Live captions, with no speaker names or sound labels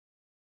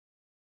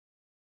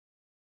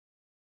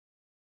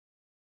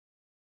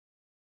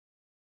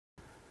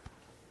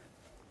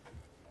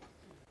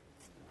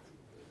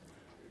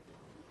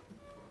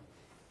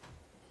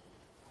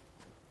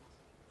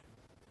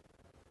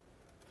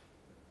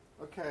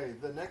Okay,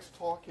 the next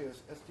talk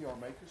is SDR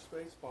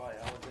Makerspace by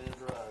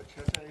Alexandru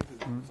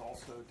Csete, who has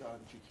also done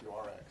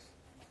GQRX.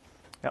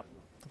 Yeah.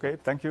 Okay,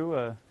 thank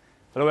you.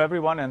 Hello,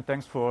 everyone, and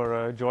thanks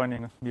for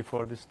joining me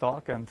for this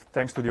talk, and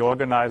thanks to the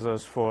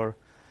organizers for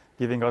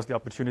giving us the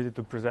opportunity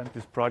to present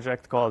this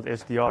project called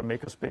SDR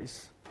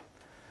Makerspace,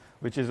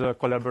 which is a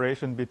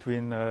collaboration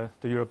between the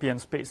European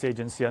Space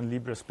Agency and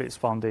LibreSpace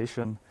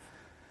Foundation.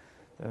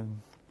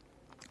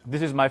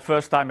 This is my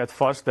first time at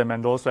FOSDEM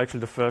and also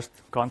actually the first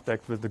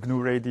contact with the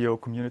GNU radio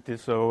community.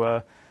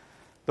 So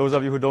those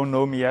of you who don't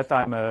know me yet,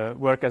 I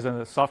work as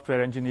a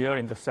software engineer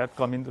in the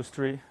SATCOM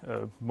industry,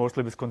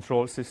 mostly with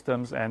control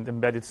systems and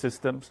embedded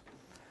systems.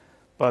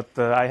 But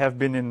I have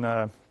been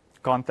in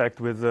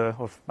contact with,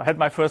 I had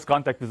my first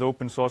contact with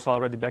open source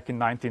already back in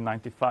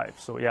 1995.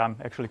 So yeah, I'm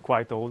actually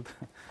quite old.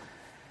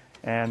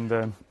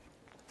 And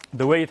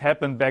the way it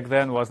happened back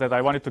then was that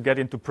I wanted to get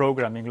into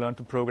programming, learn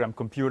to program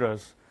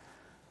computers.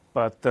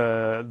 But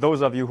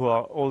those of you who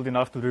are old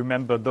enough to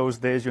remember those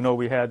days, you know,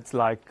 we had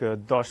like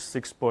DOS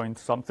 6 point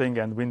something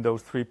and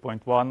Windows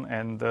 3.1,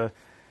 and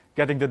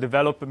getting the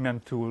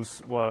development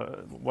tools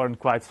weren't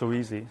quite so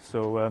easy.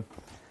 So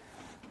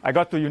I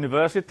got to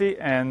university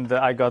and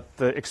I got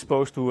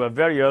exposed to a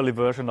very early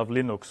version of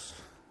Linux,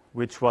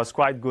 which was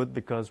quite good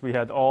because we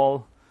had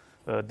all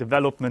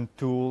development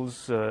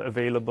tools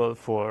available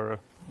for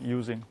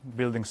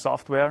building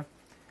software.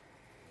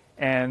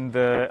 And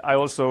I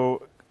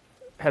also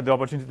had the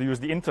opportunity to use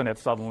the internet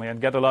suddenly and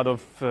get a lot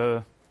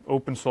of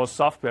open source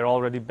software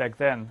already back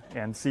then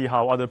and see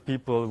how other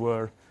people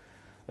were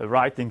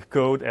writing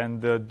code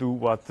and do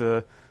what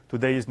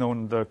today is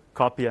known the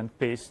copy and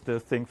paste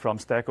thing from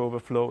Stack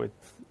Overflow. It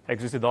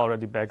existed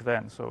already back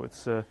then. So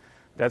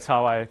that's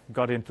how I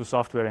got into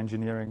software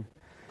engineering.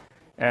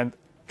 And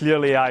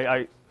clearly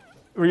I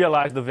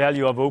realized the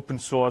value of open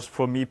source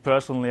for me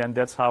personally, and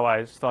that's how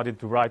I started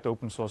to write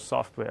open source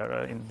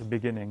software in the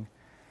beginning.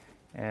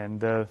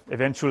 And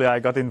eventually I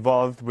got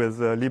involved with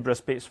the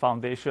LibreSpace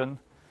Foundation,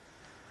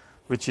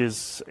 which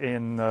is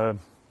a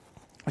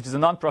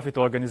non-profit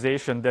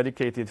organization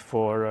dedicated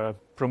for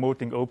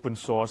promoting open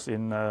source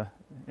in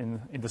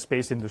the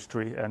space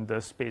industry and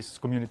the space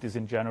communities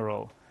in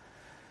general.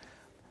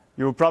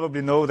 You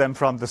probably know them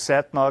from the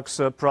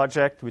SatNOX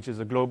project, which is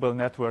a global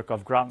network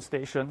of ground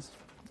stations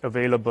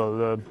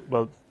available,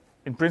 well,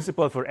 in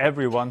principle for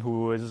everyone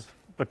who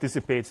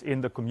participates in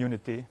the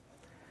community.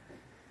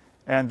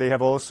 And they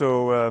have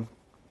also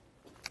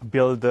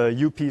built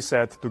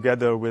UPSat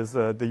together with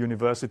the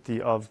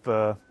University of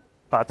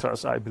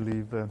Patras, I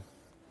believe.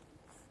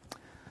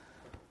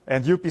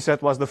 And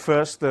UPSat was the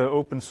first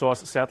open source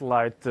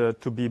satellite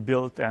to be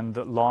built and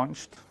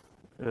launched.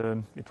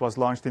 It was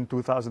launched in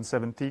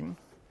 2017.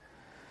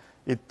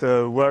 It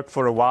worked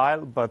for a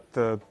while, but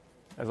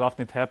as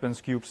often it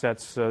happens,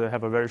 CubeSats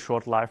have a very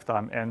short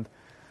lifetime. And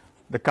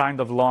the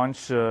kind of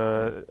launch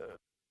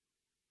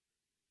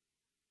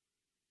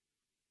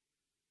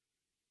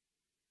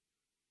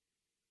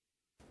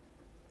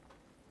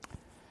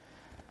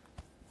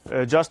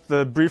just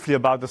briefly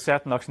about the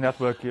SatNOX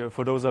network,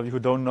 for those of you who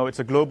don't know, it's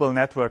a global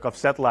network of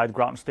satellite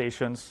ground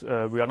stations.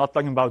 We are not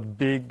talking about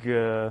big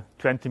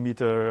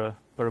 20-meter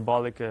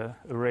parabolic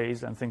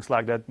arrays and things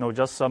like that. No,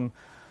 just some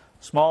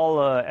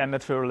small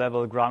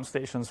amateur-level ground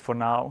stations for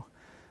now.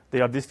 They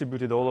are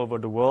distributed all over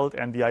the world,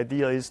 and the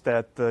idea is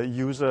that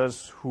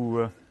users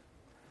who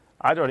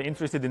either are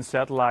interested in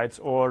satellites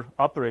or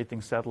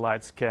operating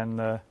satellites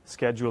can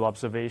schedule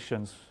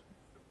observations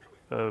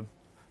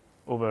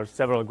over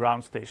several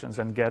ground stations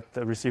and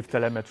receive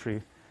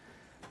telemetry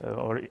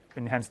or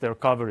enhance their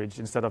coverage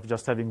instead of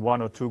just having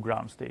one or two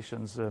ground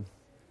stations.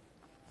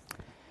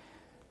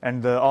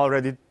 And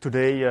already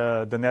today,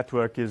 the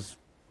network is,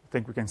 I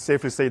think we can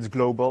safely say it's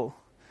global.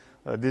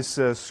 This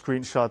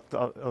screenshot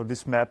or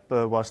this map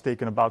was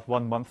taken about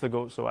 1 month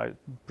ago, so I'm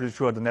pretty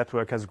sure the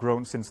network has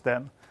grown since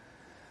then.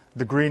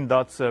 The green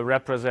dots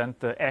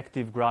represent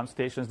active ground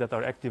stations that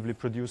are actively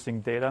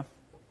producing data.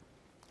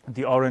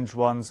 The orange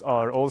ones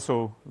are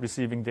also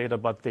receiving data,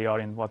 but they are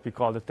in what we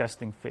call the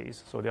testing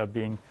phase. So they are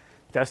being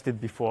tested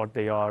before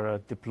they are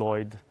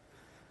deployed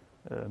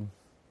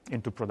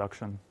into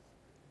production.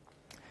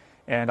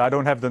 And I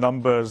don't have the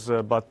numbers,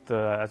 but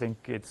I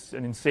think it's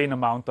an insane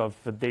amount of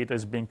data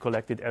is being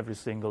collected every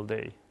single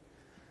day.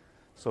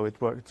 So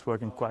it's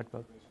working quite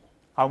well.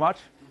 How much?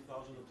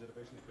 2,000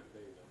 observations per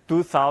day.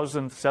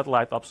 2,000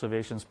 satellite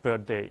observations per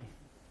day.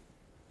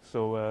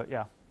 So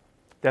yeah.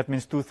 That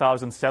means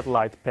 2,000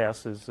 satellite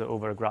passes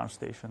over a ground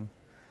station.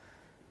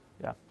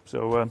 Yeah,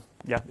 so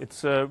yeah,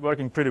 it's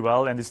working pretty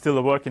well, and it's still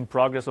a work in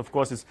progress. Of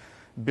course, it's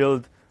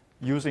built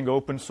using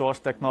open source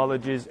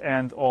technologies,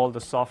 and all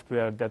the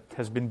software that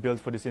has been built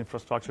for this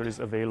infrastructure is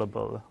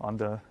available on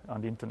the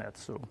internet.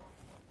 So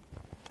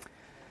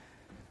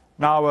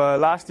now,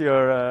 last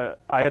year,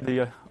 I had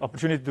the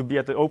opportunity to be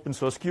at the Open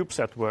Source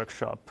CubeSat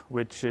workshop,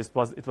 which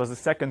was the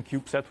second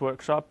CubeSat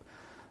workshop.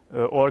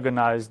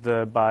 Organized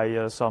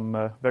by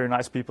some very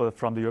nice people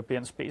from the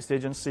European Space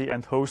Agency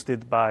and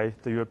hosted by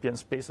the European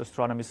Space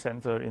Astronomy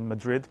Center in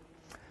Madrid.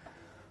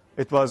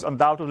 it was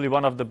undoubtedly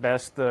one of the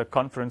best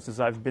conferences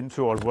I've been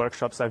to or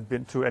workshops I've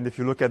been to. And if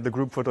you look at the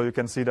group photo, you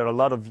can see there are a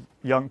lot of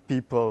young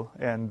people,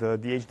 and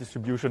the age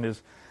distribution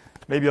is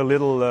maybe a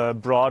little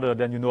broader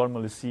than you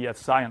normally see at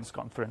science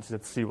conferences.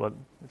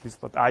 At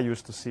least what I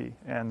used to see.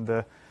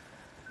 And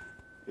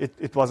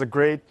it was a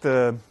great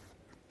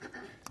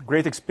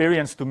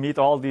experience to meet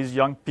all these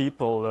young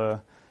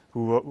people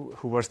who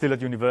were still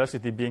at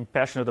university, being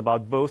passionate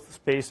about both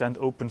space and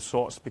open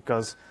source,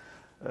 because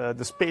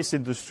the space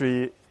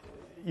industry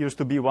used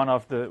to be one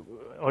of the,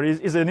 or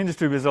is an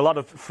industry with a lot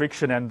of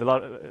friction, and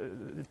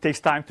it takes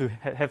time to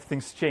have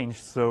things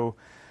change. So,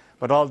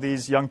 but all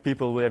these young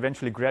people will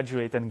eventually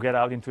graduate and get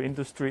out into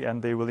industry,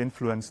 and they will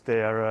influence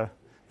their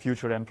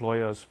future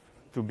employers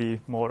to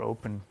be more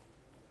open.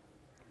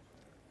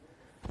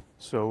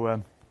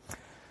 So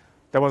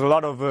there was a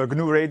lot of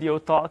GNU radio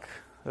talk.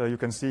 You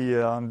can see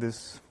on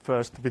this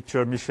first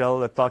picture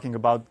Michel talking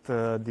about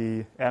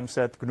the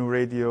AMSAT GNU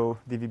radio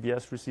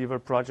DVB-S receiver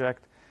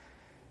project.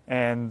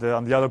 And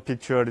on the other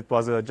picture, it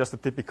was just a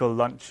typical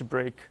lunch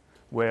break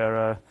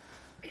where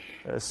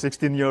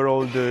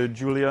 16-year-old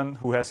Julian,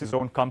 who has his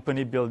own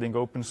company building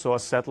open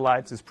source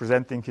satellites, is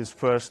presenting his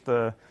first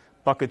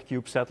Pocket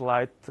Cube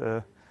satellite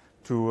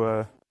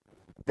to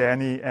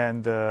Danny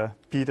and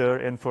Peter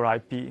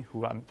N4IP,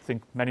 who I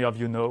think many of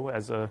you know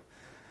as a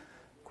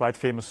quite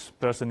famous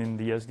person in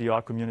the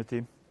SDR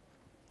community.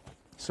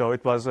 So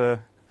it was a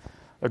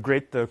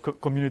great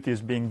community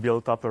is being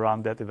built up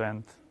around that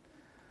event.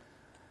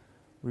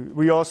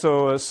 We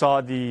also saw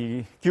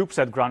the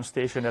CubeSat ground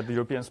station at the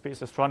European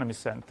Space Astronomy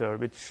Center,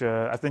 which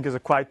I think is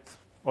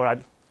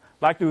I'd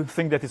like to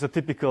think that it's a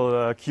typical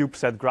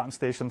CubeSat ground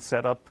station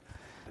setup.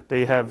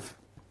 They have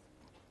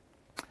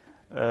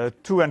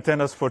two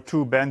antennas for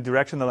two band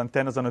directional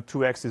antennas on a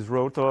 2-axis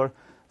rotor,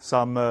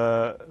 some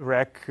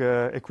rack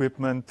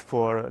equipment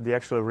for the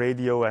actual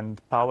radio and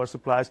power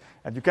supplies.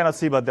 And you cannot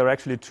see, but there are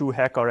actually two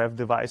HackRF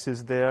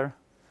devices there,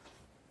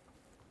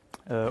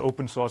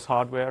 open source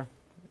hardware,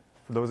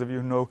 for those of you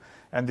who know.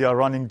 And they are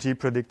running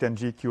gPredict and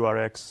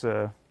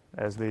GQRX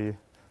as the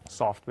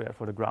software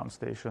for the ground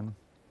station.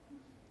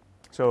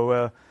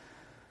 So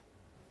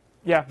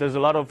yeah, there's a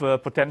lot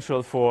of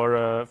potential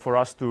for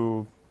us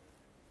to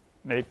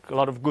make a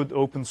lot of good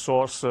open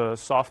source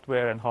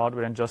software and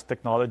hardware and just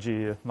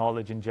technology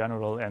knowledge in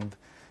general, and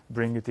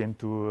bring it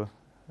into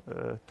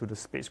to the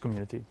space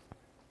community.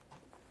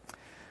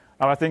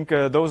 Now, I think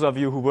those of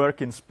you who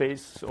work in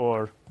space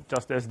or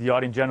just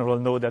SDR in general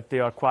know that they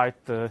are quite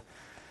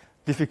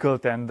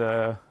difficult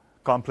and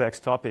complex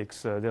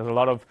topics. There's a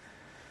lot of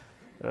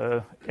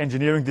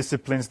engineering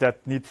disciplines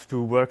that need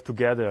to work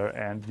together,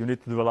 and you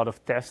need to do a lot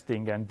of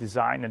testing and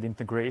design and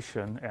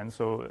integration. And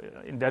so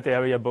in that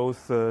area,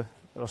 both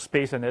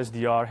space and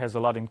SDR has a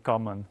lot in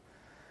common.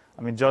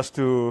 I mean, just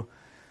to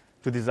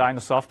design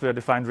a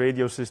software-defined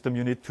radio system,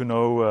 you need to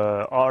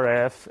know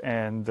RF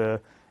and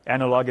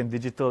analog and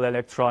digital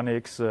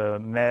electronics,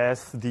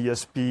 math,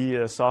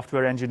 DSP,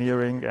 software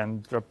engineering,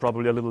 and there are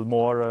probably a little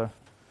more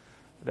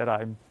that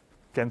I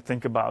can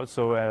think about.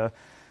 So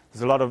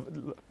there's a lot of,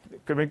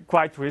 it can be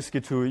quite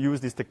risky to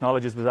use these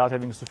technologies without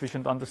having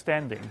sufficient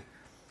understanding.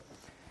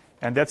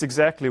 And that's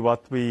exactly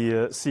what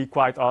we see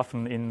quite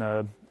often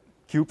in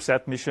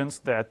CubeSat missions,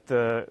 that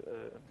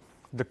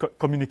the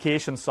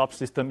communication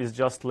subsystem is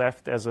just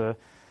left as a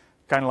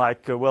kind of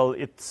like, well,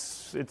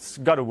 it's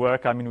got to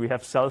work. I mean, we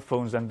have cell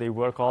phones and they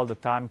work all the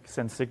time,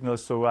 send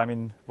signals. So, I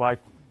mean, why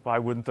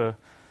wouldn't a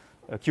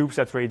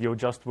CubeSat radio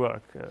just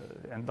work?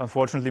 And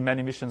unfortunately,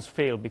 many missions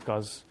fail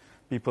because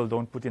people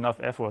don't put enough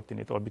effort in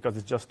it, or because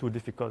it's just too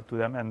difficult to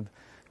them and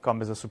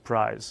come as a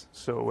surprise.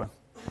 So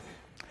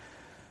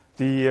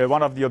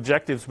one of the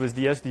objectives with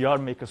the SDR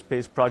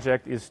Makerspace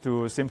project is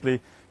to simply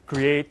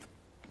create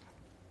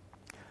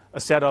a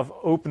set of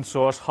open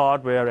source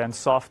hardware and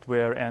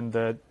software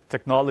and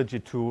technology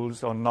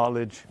tools or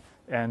knowledge,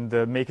 and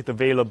make it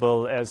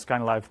available as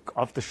kind of like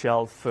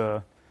off-the-shelf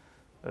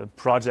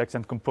projects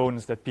and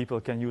components that people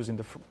can use in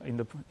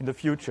the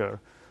future,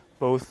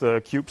 both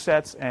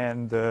CubeSats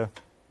and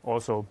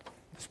also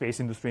the space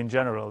industry in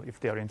general, if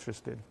they are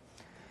interested.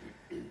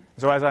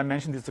 So as I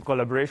mentioned, it's a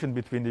collaboration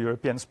between the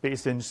European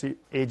Space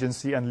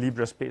Agency and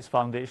Libre Space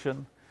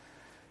Foundation.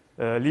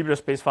 Libre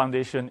Space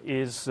Foundation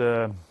is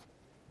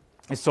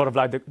sort of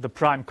like the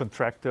prime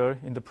contractor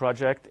in the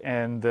project,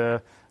 and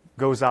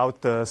goes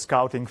out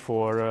scouting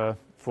for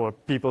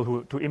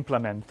people to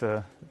implement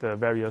the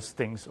various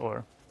things.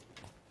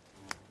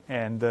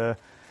 And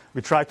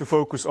we try to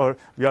focus, or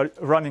we are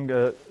running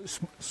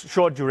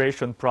short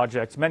duration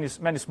projects,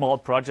 many small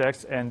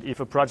projects, and if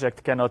a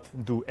project cannot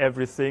do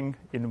everything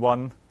in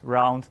one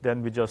round,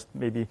 then we just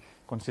maybe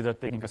consider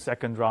taking a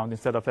second round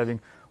instead of having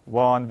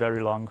one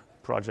very long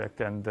project,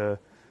 and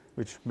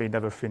which may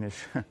never finish.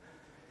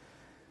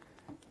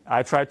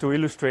 I try to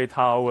illustrate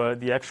how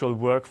the actual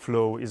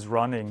workflow is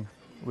running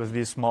with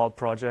these small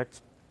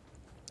projects.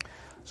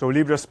 So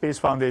Libre Space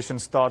Foundation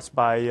starts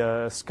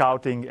by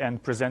scouting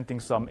and presenting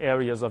some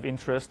areas of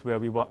interest where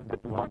we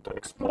want to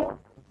explore.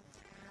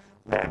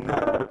 Then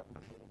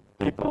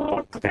people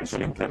or potential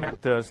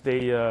implementers,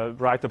 they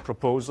write a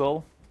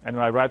proposal. And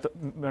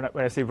when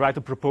I say write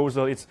a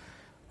proposal, it's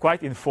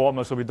quite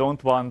informal, so we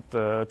don't want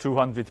a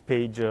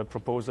 200-page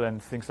proposal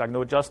and things like that.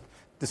 No, just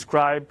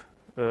describe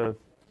the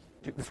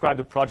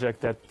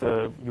project that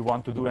you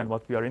want to do and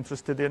what we are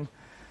interested in.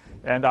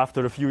 And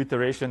after a few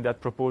iterations,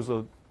 that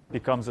proposal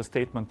becomes a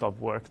statement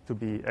of work to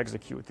be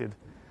executed.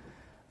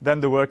 Then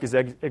the work is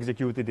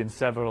executed in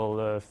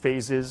several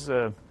phases.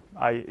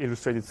 I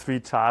illustrated 3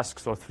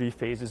 tasks or 3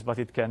 phases, but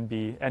it can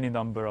be any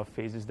number of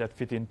phases that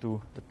fit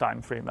into the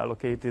time frame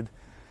allocated.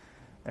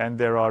 And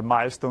there are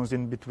milestones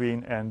in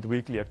between and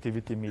weekly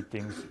activity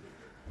meetings,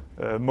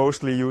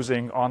 mostly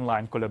using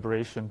online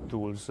collaboration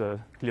tools.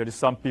 Clearly,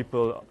 some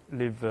people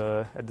live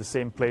at the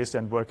same place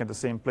and work at the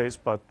same place,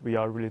 but we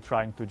are really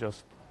trying to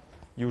just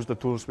use the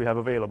tools we have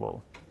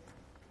available.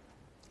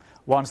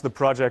 Once the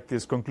project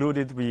is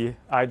concluded, we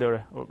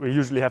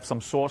usually have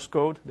some source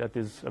code that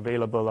is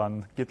available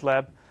on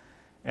GitLab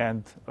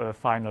and a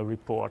final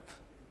report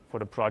for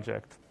the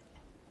project.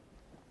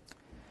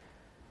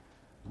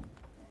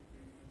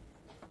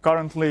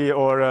 Currently,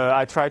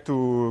 I try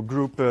to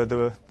group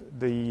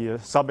the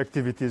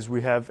sub-activities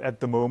we have at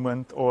the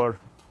moment or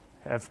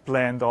have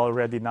planned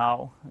already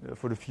now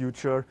for the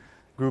future,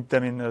 group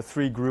them in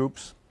 3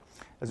 groups.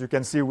 As you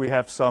can see, we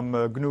have some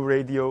GNU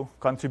Radio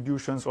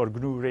contributions or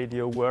GNU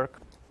Radio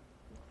work,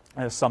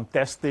 some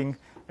testing,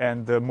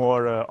 and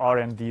more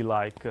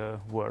R&D-like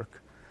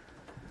work.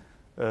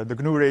 The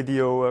GNU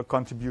Radio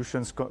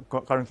contributions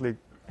currently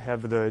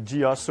have the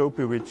GR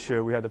SOAPy, which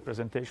we had a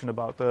presentation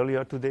about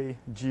earlier today,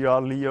 GR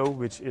Leo,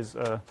 which is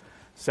a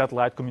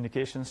satellite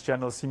communications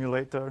channel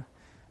simulator,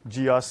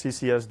 GR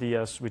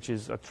CCSDS, which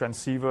is a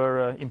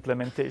transceiver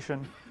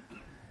implementation,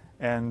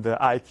 and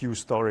IQ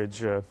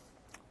storage,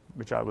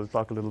 which I will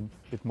talk a little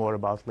bit more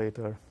about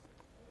later.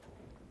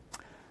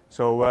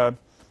 So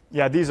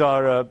yeah, these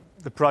are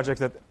the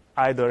projects that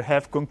either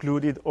have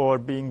concluded or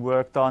being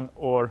worked on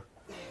or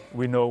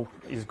we know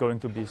is going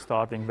to be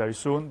starting very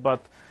soon.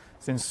 But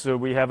since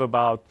we have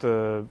about,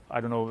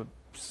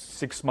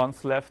 6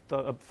 months left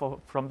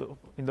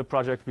in the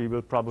project, we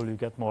will probably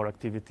get more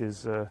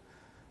activities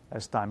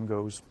as time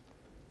goes.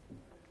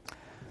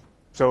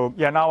 So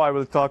yeah, now I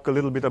will talk a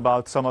little bit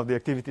about some of the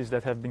activities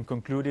that have been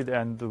concluded,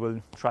 and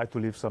we'll try to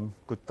leave some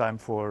good time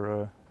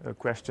for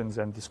questions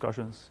and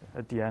discussions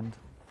at the end.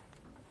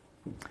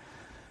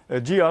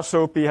 GR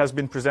SOAPy has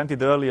been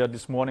presented earlier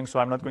this morning, so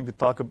I'm not going to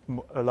talk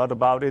a lot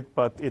about it,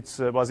 but it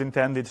was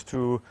intended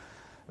to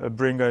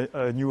bring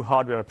a new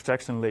hardware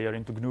abstraction layer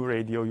into GNU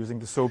Radio using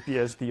the SOAPy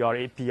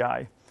SDR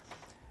API.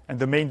 And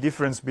the main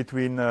difference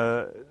between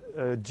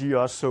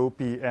GR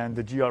SOAPy and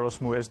the GR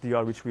Osmo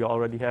SDR, which we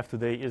already have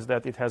today, is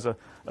that it has a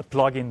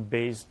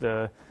plugin-based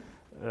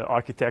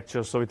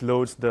architecture, so it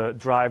loads the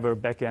driver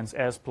backends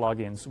as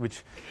plugins,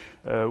 which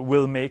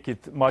will make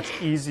it much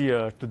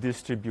easier to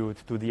distribute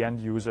to the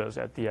end users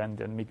at the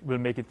end, and will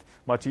make it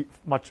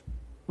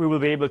we will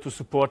be able to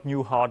support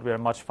new hardware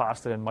much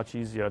faster and much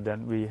easier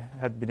than we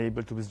had been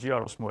able to with GR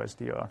Osmo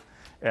SDR.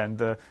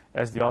 And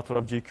as the author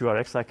of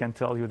GQRX, I can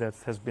tell you that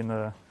has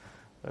been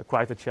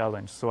quite a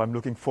challenge. So I'm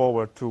looking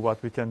forward to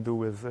what we can do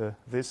with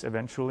this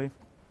eventually.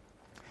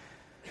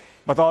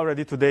 But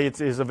already today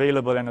it is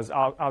available and is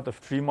out of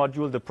 3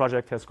 module. The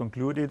project has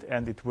concluded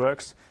and it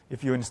works.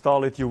 If you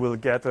install it, you will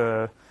get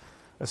a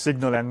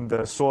signal and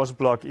a source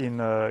block in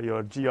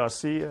your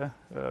GRC,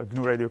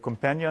 GNU Radio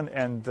Companion,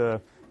 and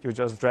you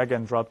just drag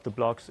and drop the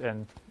blocks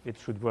and it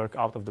should work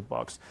out of the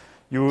box.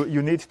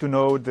 You need to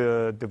know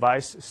the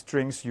device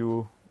strings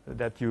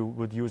that you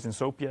would use in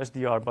SOAPy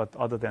SDR, but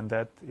other than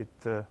that,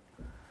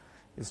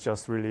 it's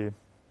just really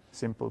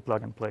simple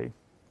plug and play,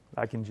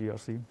 like in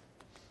GRC.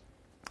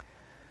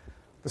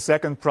 The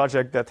second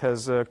project that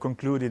has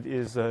concluded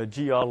is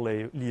GR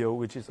Leo,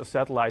 which is a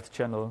satellite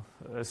channel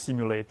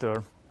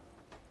simulator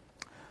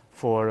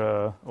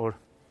for or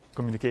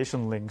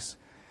communication links.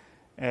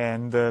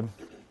 And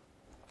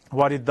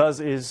what it does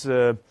is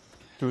to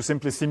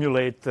simply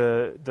simulate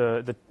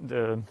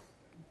the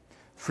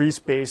free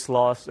space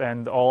loss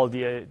and all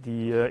the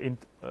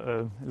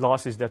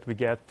losses that we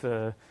get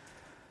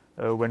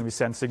when we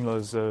send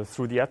signals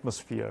through the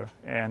atmosphere.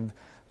 And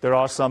there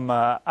are some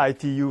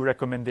ITU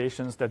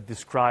recommendations that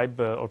describe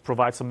or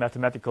provide some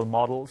mathematical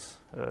models.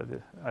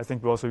 I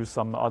think we also use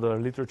some other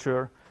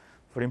literature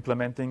for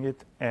implementing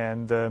it.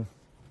 And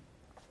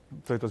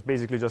so it was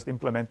basically just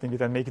implementing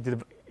it and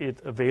making it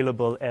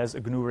available as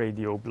a GNU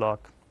Radio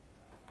block.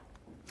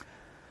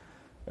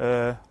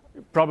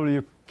 Probably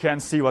you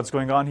can't see what's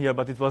going on here,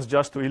 but it was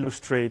just to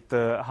illustrate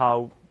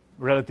how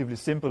relatively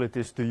simple it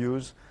is to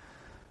use.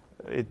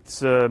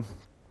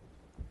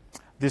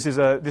 This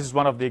is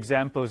one of the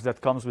examples that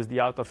comes with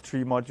the out of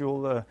 3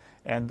 module.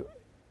 And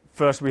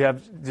first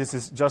this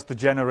is just to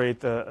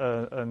generate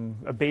a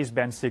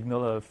baseband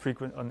signal,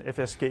 an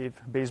FSK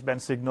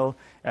baseband signal.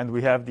 And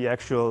we have the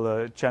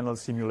actual channel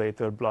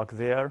simulator block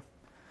there.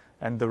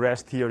 And the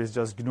rest here is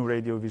just GNU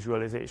Radio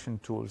visualization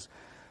tools.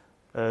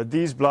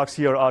 These blocks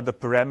here are the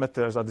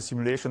parameters, are the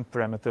simulation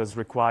parameters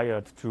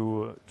required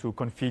to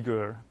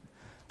configure,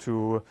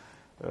 to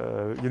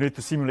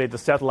simulate the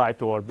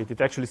satellite orbit.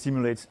 It actually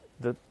simulates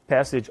the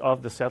passage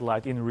of the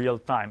satellite in real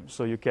time.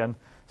 So you can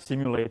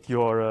simulate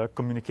your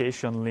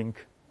communication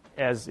link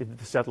as if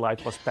the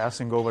satellite was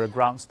passing over a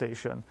ground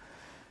station.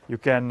 You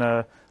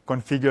can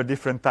configure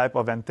different type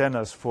of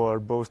antennas for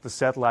both the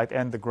satellite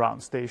and the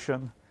ground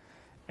station.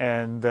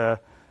 And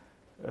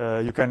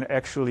you can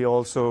actually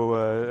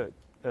also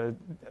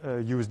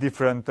use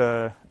different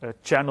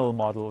channel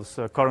models.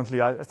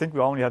 Currently, I think we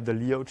only have the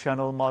LEO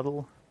channel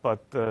model,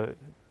 but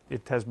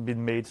it has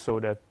been made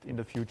so that in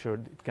the future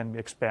it can be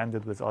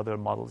expanded with other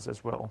models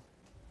as well.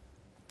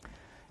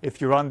 If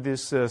you run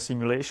this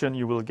simulation,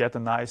 you will get a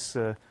nice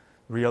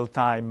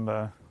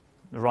real-time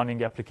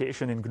running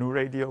application in GNU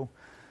Radio.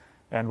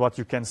 And what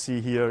you can see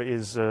here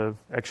is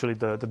actually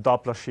the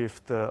Doppler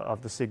shift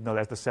of the signal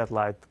as the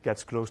satellite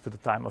gets close to the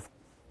time of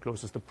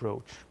closest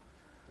approach.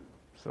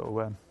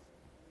 So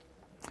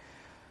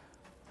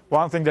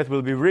one thing that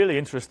will be really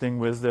interesting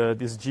with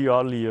this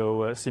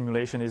GR-LEO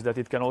simulation is that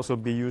it can also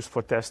be used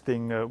for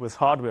testing with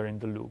hardware in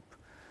the loop.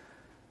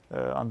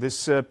 On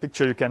this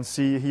picture you can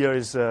see here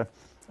is an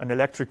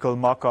electrical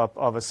mock-up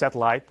of a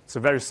satellite. It's a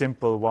very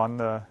simple one.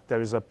 There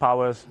is a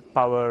power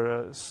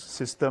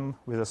system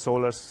with a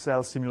solar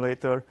cell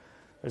simulator.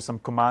 There's some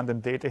command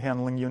and data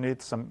handling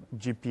unit, some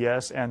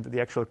GPS, and the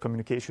actual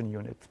communication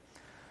unit.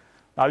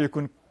 Now you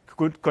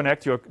could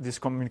connect this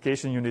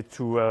communication unit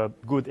to a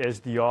good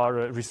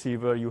SDR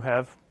receiver you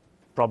have,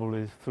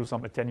 probably through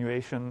some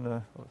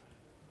attenuation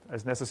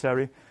as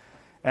necessary,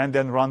 and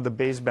then run the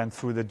baseband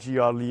through the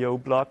GR-LEO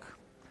block,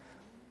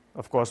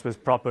 of course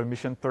with proper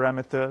mission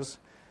parameters,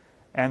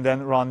 and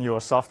then run your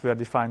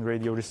software-defined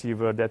radio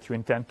receiver that you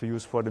intend to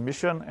use for the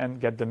mission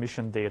and get the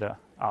mission data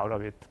out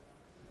of it.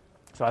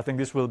 So I think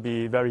this will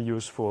be very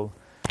useful,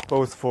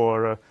 both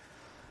for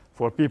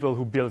people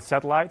who build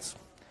satellites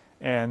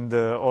and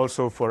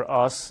also for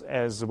us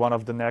as one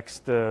of the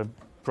next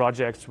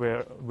projects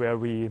where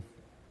we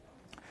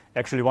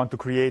actually want to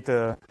create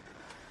a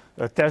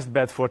test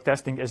bed for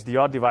testing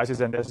SDR devices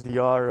and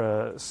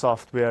SDR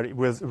software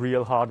with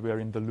real hardware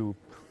in the loop.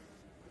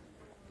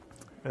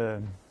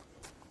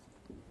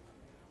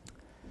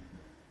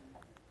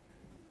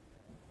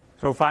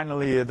 So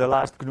finally, the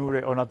last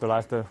GNU, or not the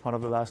last, one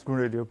of the last GNU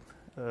Radio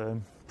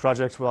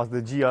projects was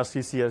the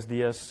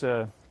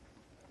GR-CCSDS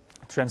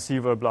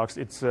transceiver blocks.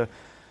 It's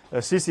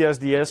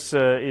CCSDS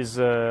is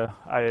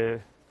I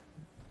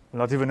will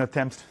not even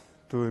attempt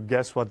to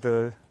guess what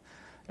the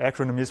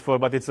acronym is for,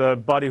 but it's a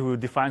body who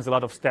defines a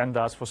lot of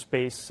standards for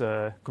space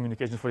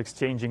communication, for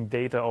exchanging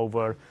data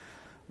over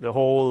the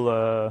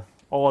whole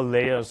all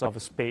layers of a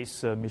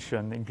space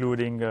mission,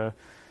 including, for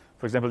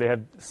example, they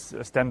have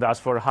standards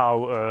for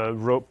how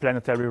a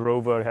planetary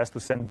rover has to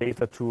send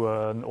data to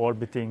an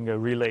orbiting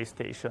relay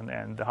station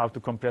and how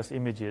to compress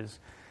images.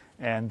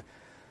 And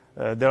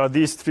there are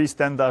these three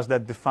standards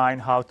that define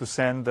how to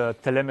send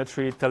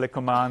telemetry,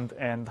 telecommand,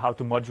 and how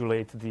to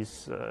modulate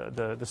these,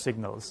 the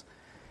signals.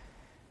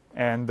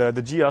 And the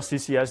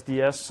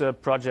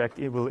GR-CCSDS project,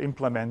 it will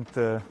implement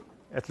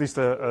at least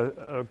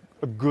a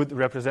good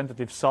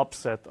representative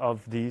subset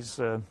of these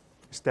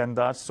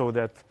standards so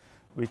that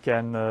we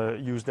can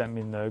use them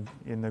in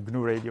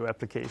GNU Radio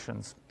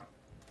applications.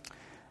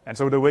 And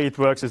so the way it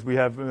works is we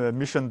have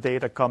mission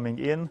data coming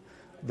in,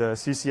 the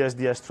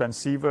CCSDS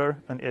transceiver,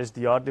 an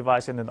SDR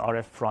device, and an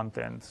RF front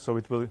end. So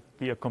it will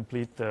be a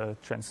complete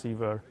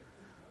transceiver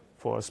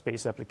for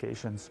space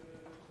applications.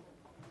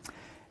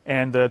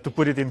 And to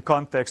put it in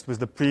context with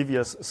the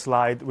previous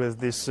slide with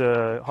this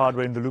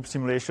hardware in the loop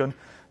simulation,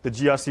 the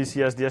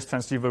GR-CCSDS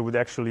transceiver would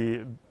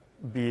actually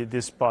be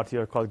this part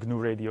here called GNU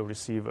Radio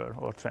receiver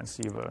or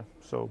transceiver.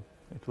 So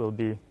it will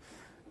be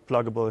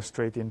pluggable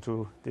straight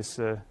into this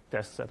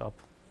test setup.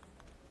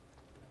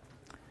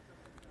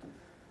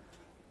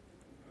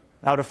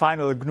 Now the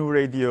final GNU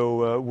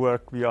Radio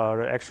work we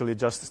are actually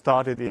just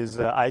started is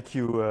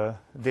IQ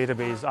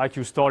database,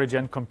 IQ storage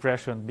and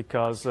compression,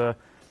 because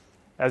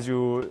as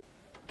you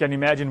can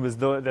imagine with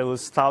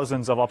those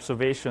thousands of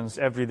observations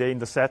every day in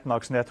the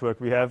SatMax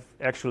network, we have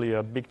actually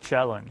a big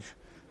challenge.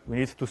 We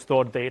need to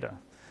store data.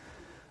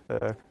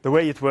 The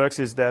way it works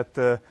is that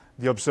the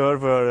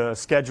observer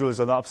schedules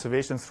an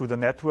observation through the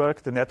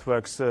network. The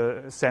network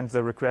sends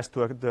the request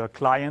to the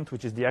client,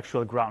 which is the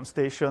actual ground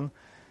station.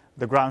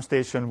 The ground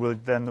station will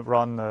then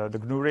run the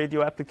GNU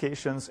Radio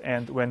applications,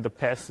 and when the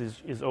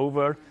passage is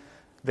over,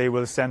 they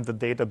will send the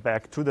data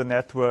back to the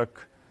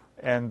network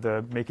and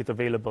make it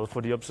available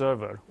for the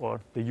observer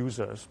or the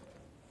users.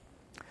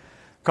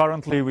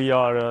 Currently, we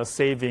are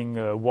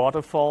saving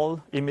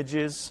waterfall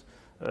images,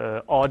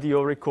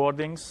 audio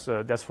recordings,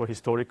 that's for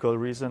historical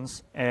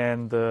reasons,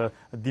 and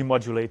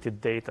demodulated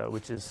data,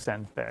 which is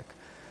sent back.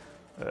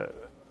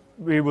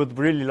 We would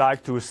really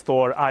like to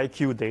store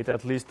IQ data,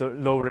 at least the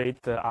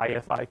low-rate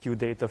IFIQ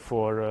data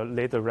for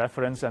later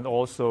reference, and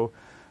also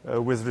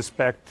with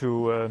respect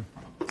to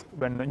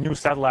when new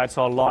satellites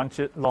are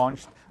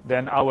launched,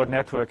 then our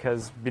network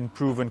has been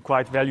proven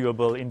quite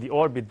valuable in the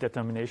orbit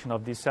determination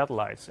of these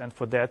satellites. And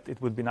for that,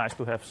 it would be nice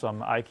to have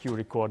some IQ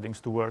recordings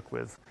to work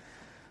with.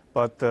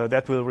 but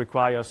that will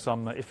require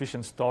some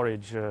efficient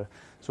storage.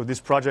 So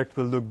this project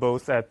will look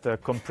both at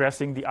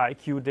compressing the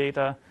IQ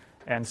data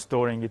and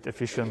storing it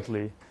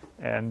efficiently.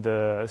 And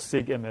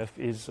SIG-MF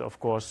is, of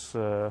course,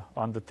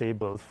 on the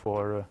table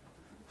for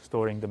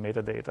storing the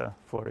metadata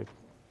for it.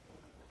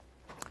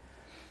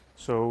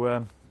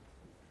 So,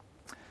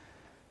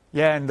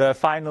 yeah, and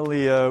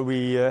finally,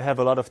 we have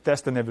a lot of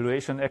test and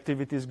evaluation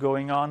activities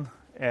going on,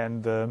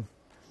 and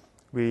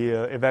we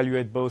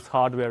evaluate both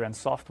hardware and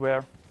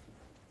software.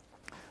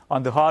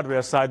 On the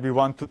hardware side, we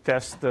want to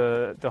test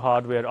the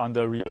hardware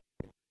under real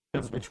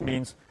conditions, which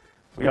means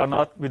we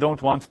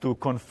don't want to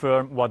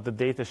confirm what the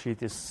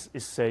datasheet is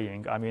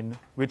saying. I mean,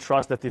 we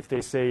trust that if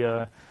they say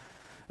a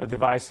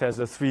device has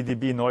a 3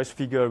 dB noise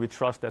figure, we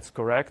trust that's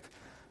correct.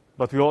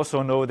 But we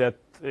also know that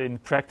in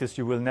practice,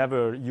 you will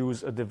never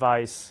use a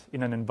device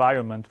in an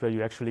environment where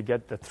you actually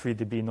get that 3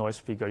 dB noise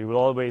figure. You will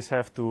always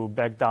have to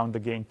back down the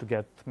gain to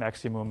get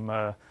maximum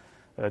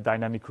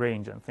dynamic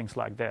range and things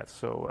like that.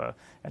 So,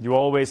 and you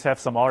always have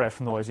some RF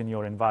noise in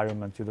your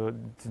environment. There's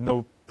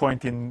no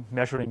point in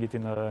measuring it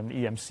in an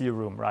EMC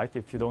room, right,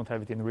 if you don't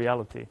have it in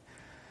reality.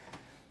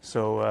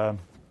 So,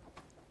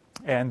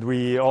 and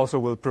we also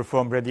will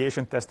perform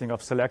radiation testing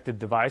of selected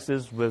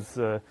devices with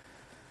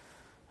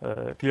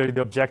clearly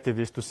the objective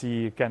is to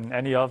see can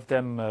any of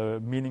them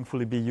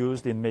meaningfully be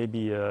used in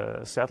maybe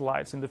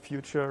satellites in the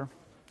future,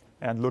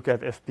 and look at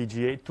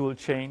FPGA tool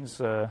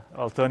chains,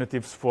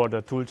 alternatives for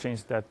the tool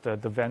chains that the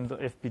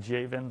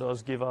FPGA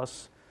vendors give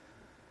us,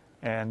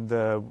 and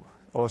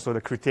also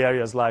the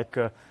criteria like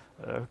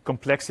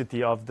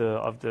complexity of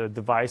the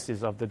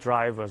devices, of the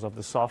drivers, of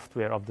the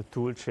software, of the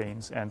tool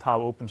chains, and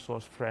how open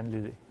source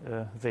friendly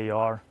they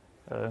are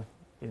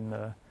in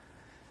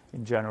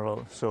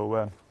general.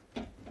 So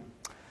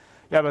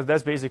yeah, but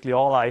that's basically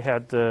all I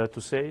had to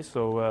say.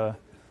 So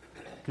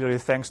clearly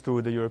thanks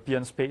to the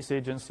European Space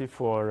Agency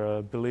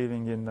for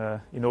believing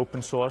in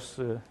open source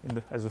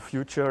as a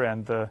future,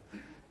 and the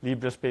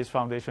Libre Space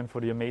Foundation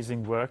for the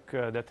amazing work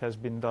that has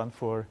been done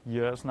for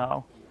years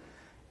now.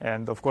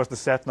 And of course the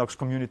SatNox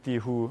community,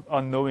 who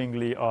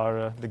unknowingly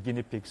are the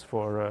guinea pigs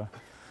for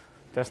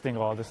testing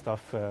all the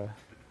stuff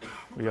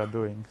we are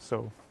doing.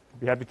 So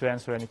be happy to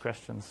answer any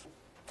questions.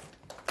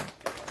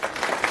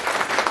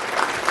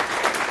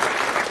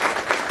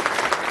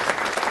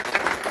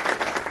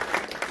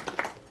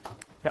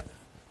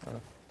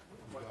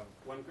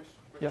 One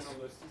question Yes. on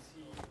the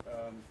CC,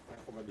 I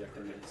forgot the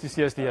acronym.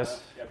 CCSDS.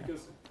 Yeah,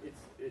 because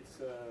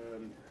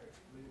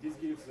this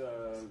gives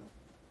a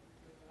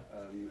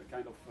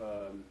kind of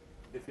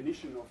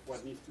definition of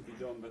what needs to be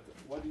done, but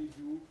what do you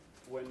do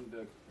when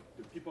the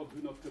people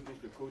do not publish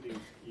the coding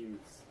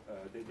schemes?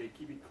 They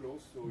keep it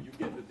close, so you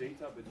get the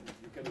data, but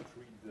you cannot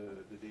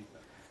read the data.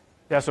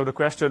 Yeah, so the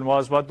question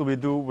was, what do we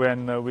do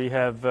when we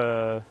have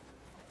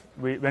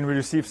when we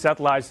receive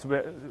satellites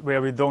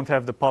where we don't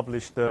have the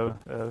published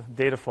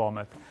data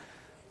format?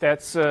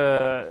 That's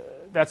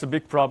a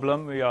big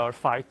problem we are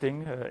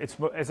fighting.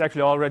 It's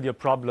actually already a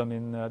problem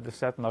in the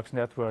SatNox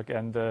network,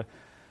 and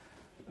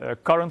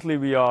currently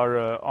we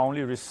are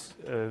only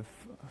to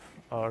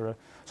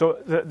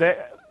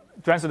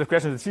answer the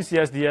question, the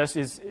CCSDS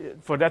is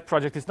for that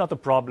project. It's not a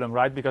problem,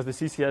 right? Because the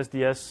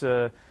CCSDS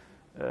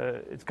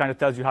it kind of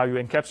tells you how you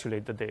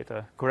encapsulate the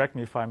data. Correct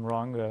me if I'm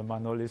wrong,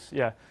 Manolis.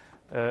 Yeah.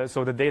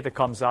 So the data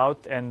comes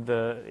out, and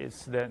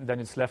then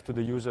it's left to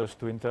the users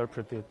to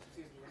interpret it.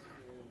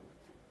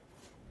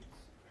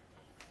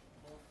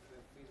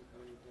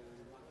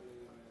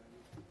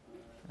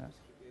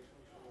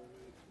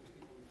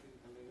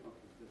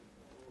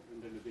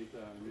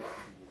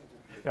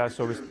 Yeah,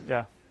 so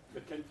yeah.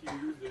 But can't you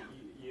use the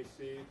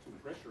ESA to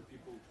pressure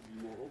people to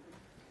be more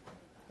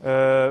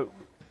open?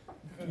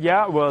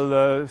 Yeah,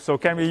 well, so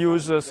can we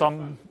use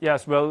some?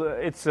 Yes, well,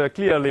 it's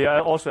clearly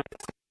also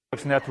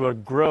as the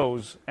network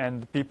grows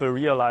and people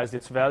realize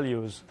its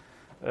values,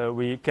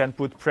 we can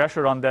put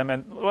pressure on them,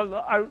 and well,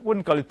 I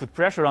wouldn't call it put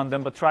pressure on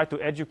them, but try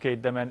to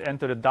educate them and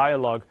enter a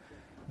dialogue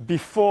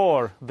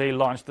before they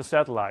launch the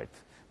satellite.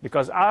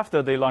 Because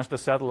after they launch the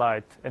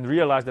satellite and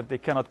realize that they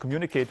cannot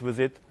communicate with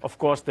it, of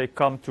course they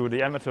come to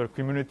the amateur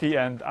community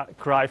and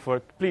cry for,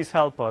 please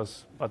help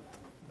us. But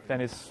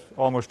then it's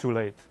almost too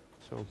late.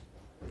 So,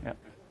 yeah.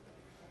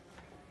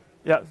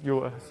 Yeah, you.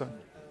 Talking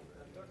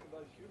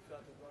about CubeSat,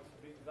 it was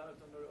being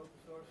developed under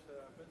open source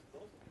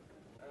principles.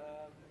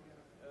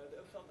 The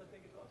upside, I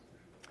think it was.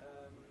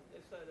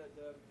 Is that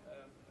the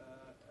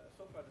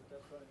software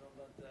that's running on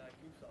that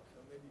CubeSat,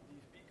 so maybe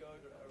DSP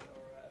code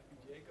or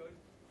FPGA code,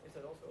 is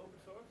that also open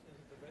source? Is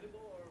it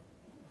available? Or?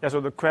 Yeah, so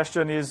the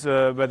question is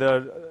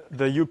whether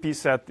the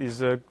UPSat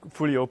is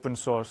fully open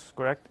source,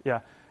 correct?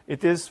 Yeah,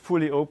 it is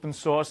fully open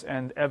source,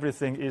 and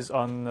everything is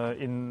on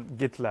in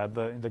GitLab,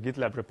 in the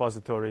GitLab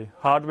repository.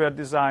 Hardware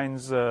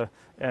designs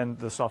and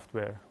the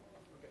software.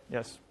 Okay.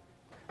 Yes,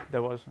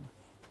 there was.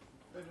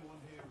 Anyone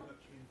here who's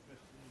actually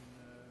interested in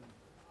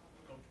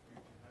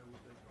contributing? How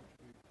would they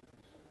contribute?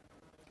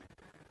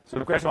 So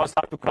the question was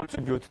how to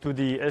contribute to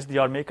the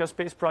SDR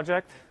Makerspace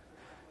project.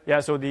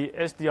 Yeah, so the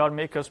SDR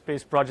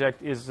Makerspace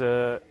project is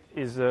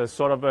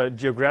sort of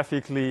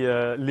geographically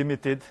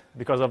limited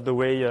because of the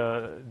way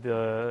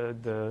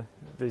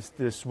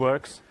this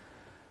works.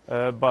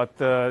 But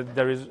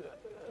there is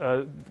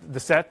the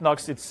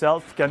SatNox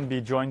itself can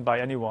be joined by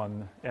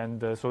anyone,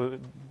 and so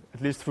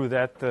at least through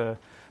that.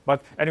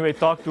 But anyway,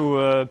 talk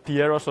to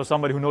Pieros or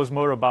somebody who knows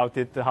more about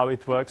it, how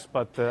it works.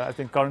 But I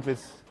think currently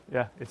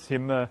it's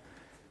him. Yeah.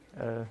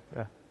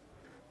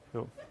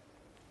 So,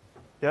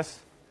 yes.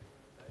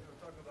 You were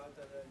talking about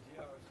the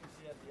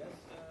GRCCSDS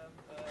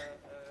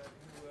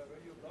new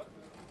radio block.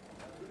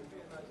 Would it be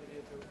a nice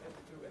idea to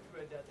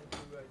integrate that into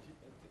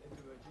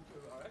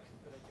GQRX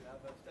so that you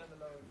have a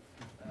standalone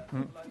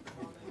satellite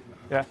commanding?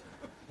 Yeah.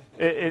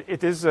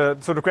 It is,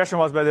 so the question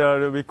was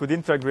whether we could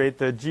integrate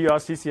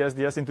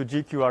GRCCSDS into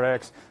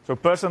GQRX. So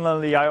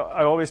personally,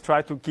 I always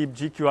try to keep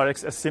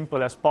GQRX as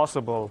simple as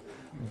possible.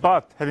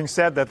 But having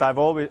said that, I've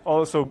always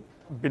also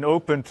been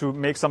open to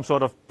make some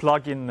sort of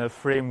plugin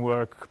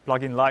framework,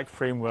 plugin-like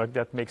framework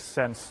that makes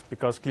sense,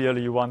 because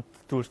clearly you want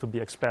tools to be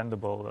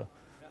expandable.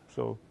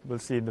 So we'll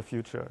see in the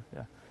future.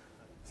 Yeah.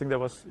 I think that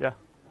was, yeah. At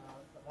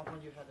one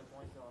point you had a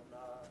point on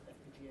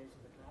FPGAs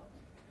in the cloud.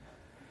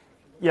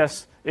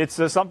 Yes, it's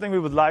something we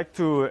would like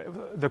to,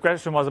 the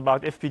question was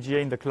about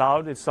FPGA in the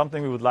cloud. It's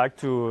something we would like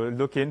to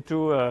look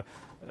into.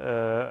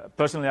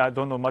 Personally, I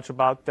don't know much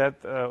about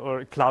that,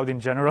 or cloud in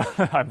general.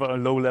 I'm a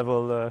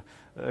low-level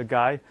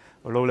guy,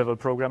 or low-level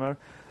programmer.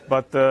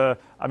 But, I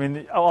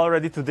mean,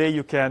 already today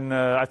you can,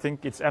 I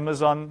think it's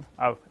Amazon.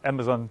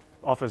 Amazon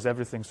offers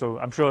everything. So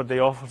I'm sure they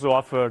also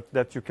offer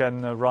that you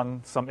can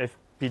run some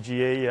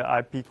FPGA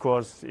IP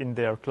cores in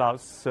their cloud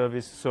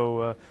service.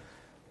 So,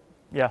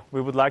 yeah,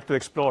 we would like to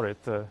explore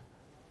it. Do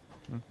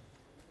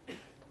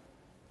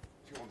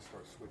you want to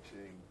start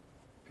switching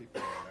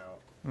people in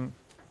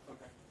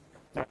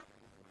and out?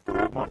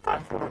 More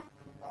time for it.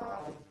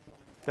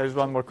 There's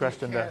one more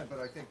question we there. can, but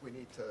I think we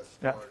need to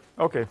Yeah. start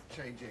Okay.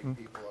 changing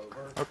people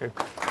over. Okay.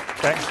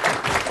 Thanks.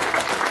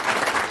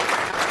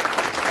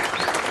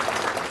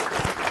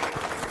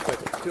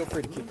 Feel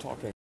free to keep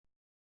talking.